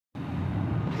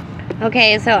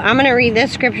Okay, so I'm going to read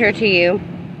this scripture to you.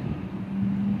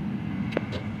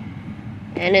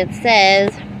 And it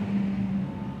says,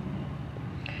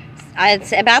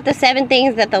 it's about the 7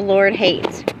 things that the Lord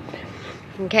hates.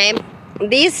 Okay?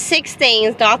 These 6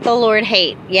 things doth the Lord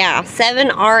hate. Yeah,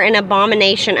 7 are an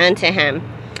abomination unto him.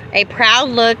 A proud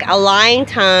look, a lying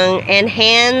tongue, and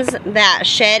hands that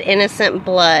shed innocent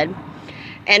blood,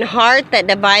 and heart that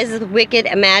deviseth wicked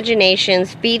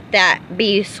imaginations, feet that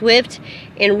be swift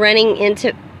in running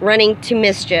to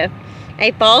mischief,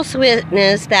 a false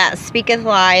witness that speaketh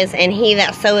lies, and he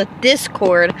that soweth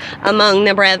discord among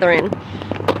the brethren.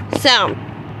 So,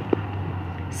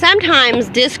 sometimes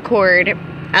discord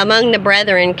among the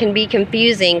brethren can be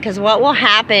confusing, because what will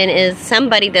happen is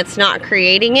somebody that's not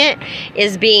creating it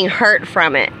is being hurt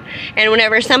from it. And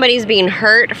whenever somebody's being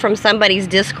hurt from somebody's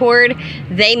discord,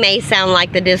 they may sound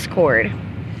like the discord.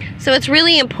 So it's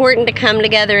really important to come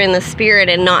together in the spirit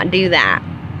and not do that.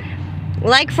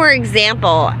 Like, for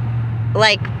example,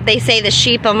 like they say the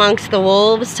sheep amongst the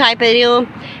wolves type of deal.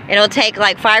 It'll take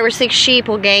like 5 or 6 sheep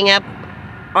will gang up,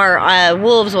 or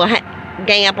wolves will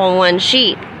gang up on one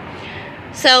sheep.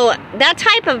 So that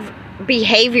type of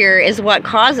behavior is what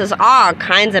causes all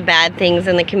kinds of bad things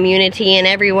in the community and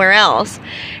everywhere else.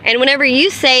 And whenever you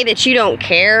say that you don't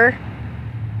care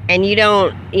and you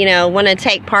don't, want to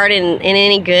take part in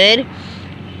any good,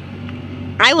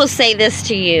 I will say this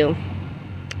to you,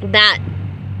 that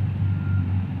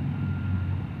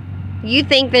you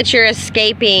think that you're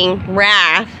escaping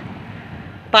wrath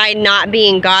by not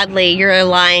being godly, you're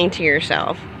lying to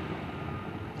yourself.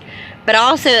 But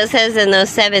also it says in those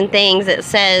 7 things, it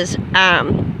says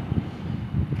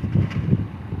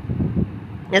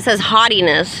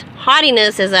haughtiness.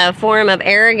 Haughtiness is a form of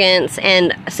arrogance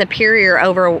and superior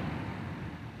over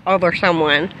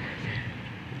someone.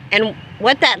 And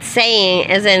what that's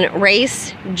saying is in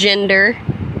race, gender,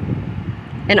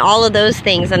 and all of those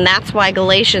things. And that's why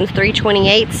Galatians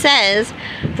 3:28 says,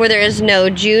 for there is no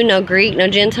Jew, no Greek, no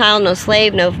Gentile, no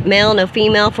slave, no male, no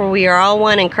female, for we are all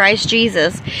one in Christ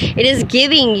Jesus. It is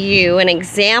giving you an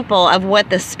example of what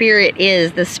the Spirit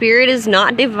is. The Spirit is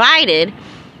not divided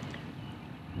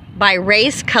by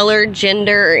race, color,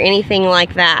 gender, or anything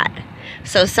like that.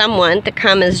 So someone, to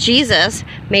come as Jesus,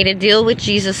 made a deal with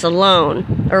Jesus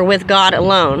alone, or with God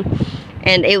alone.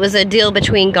 And it was a deal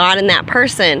between God and that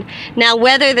person. Now,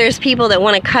 whether there's people that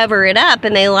want to cover it up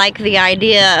and they like the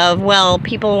idea of, well,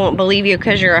 people won't believe you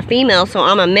because you're a female, so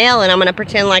I'm a male and I'm going to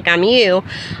pretend like I'm you.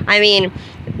 I mean,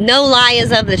 no lie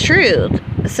is of the truth.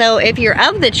 So if you're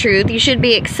of the truth, you should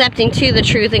be accepting to the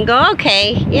truth and go,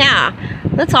 okay, yeah,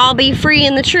 let's all be free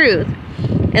in the truth.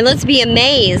 And let's be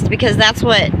amazed, because that's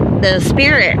what the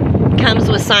Spirit comes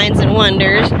with, signs and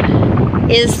wonders,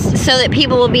 is so that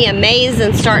people will be amazed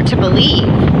and start to believe.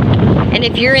 And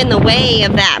if you're in the way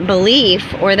of that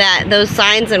belief, or that those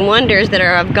signs and wonders that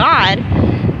are of God,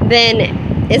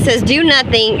 then it says, do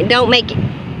nothing, don't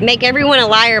make everyone a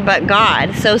liar but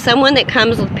God. So someone that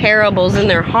comes with parables in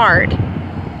their heart,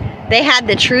 they had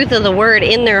the truth of the word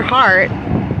in their heart,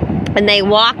 and they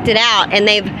walked it out, and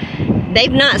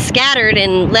they've not scattered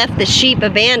and left the sheep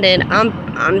abandoned.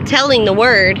 I'm telling the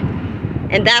word,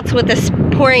 and that's what this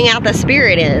pouring out the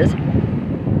Spirit is.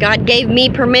 God gave me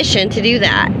permission to do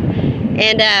that.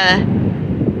 And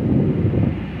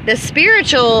the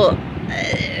spiritual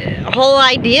whole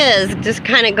idea has just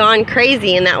kind of gone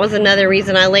crazy, and that was another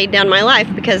reason I laid down my life,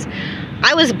 because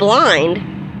I was blind,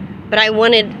 but I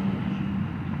wanted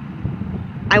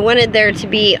there to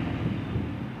be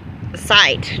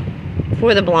sight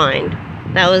for the blind.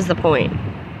 That was the point.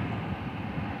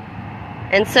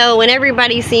 And so when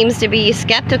everybody seems to be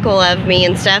skeptical of me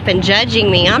and stuff and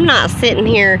judging me, I'm not sitting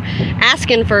here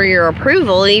asking for your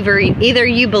approval. Either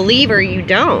you believe or you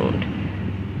don't.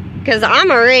 Because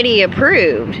I'm already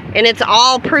approved. And it's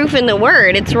all proof in the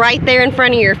Word. It's right there in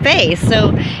front of your face.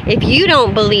 So if you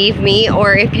don't believe me,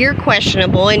 or if you're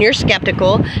questionable and you're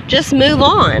skeptical, just move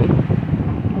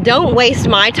on. Don't waste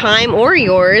my time or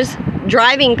yours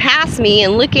driving past me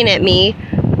and looking at me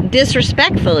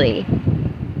disrespectfully.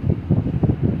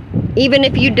 Even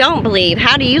if you don't believe,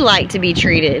 how do you like to be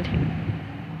treated?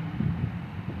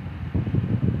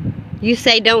 You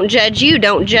say, don't judge you,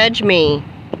 don't judge me.